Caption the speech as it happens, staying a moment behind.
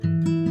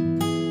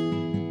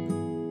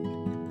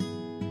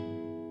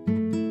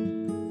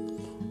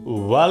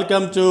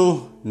Welcome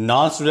to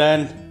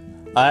Non-Student.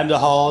 I am the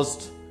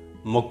host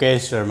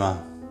Mukesh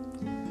Sharma.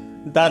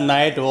 The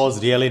night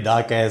was really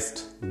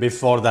darkest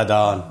before the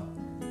dawn.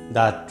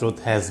 The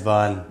truth has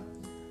won.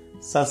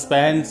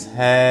 Suspense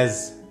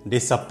has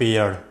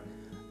disappeared.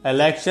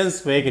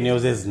 Elections fake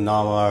news is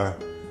no more.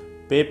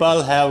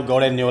 People have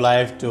got a new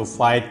life to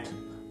fight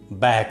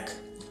back.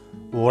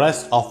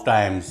 Worst of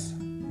times.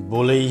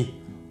 Bully,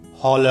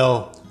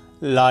 hollow,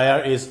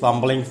 liar is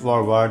fumbling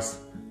for words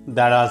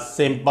that are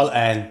simple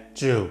and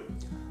true.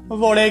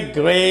 What a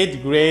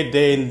great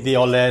day in the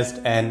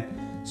oldest and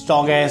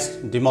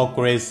strongest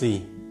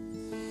democracy.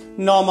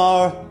 No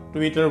more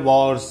Twitter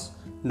wars,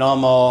 no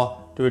more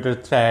Twitter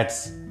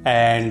threats,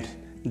 and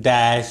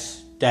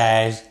dash.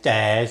 The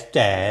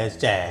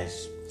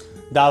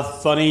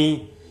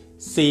funny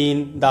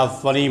scene, the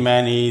funny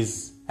man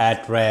is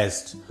at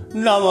rest.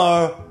 No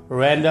more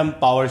random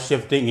power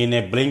shifting in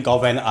a blink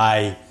of an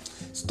eye.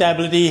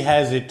 Stability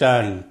has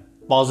returned.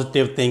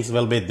 Positive things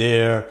will be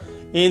there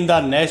in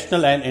the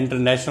national and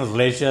international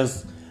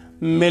relations.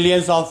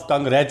 Millions of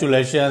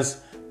congratulations,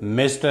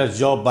 Mr.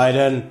 Joe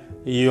Biden,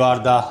 you are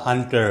the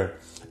hunter.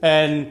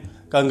 And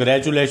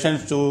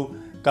congratulations to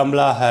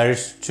Kamala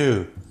Harris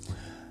too.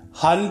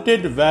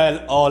 Hunted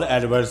well all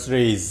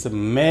adversaries,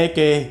 make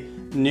a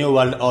new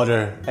world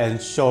order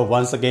and show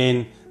once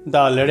again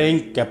the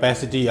leading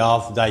capacity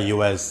of the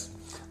US.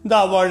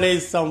 The world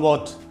is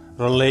somewhat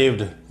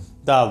relieved.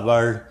 The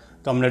world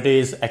community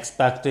is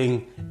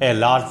expecting a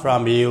lot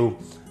from you.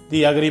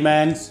 The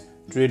agreements,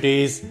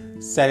 treaties,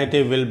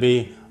 sanity will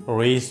be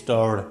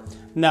restored.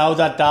 Now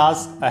the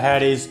task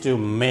ahead is to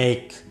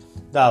make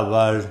the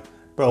world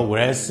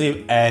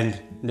progressive and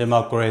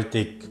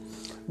democratic.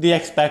 The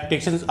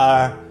expectations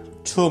are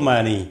too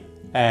many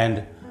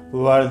and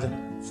worth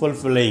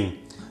fulfilling.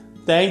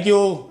 Thank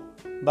you.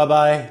 Bye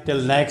bye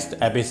till next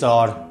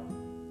episode.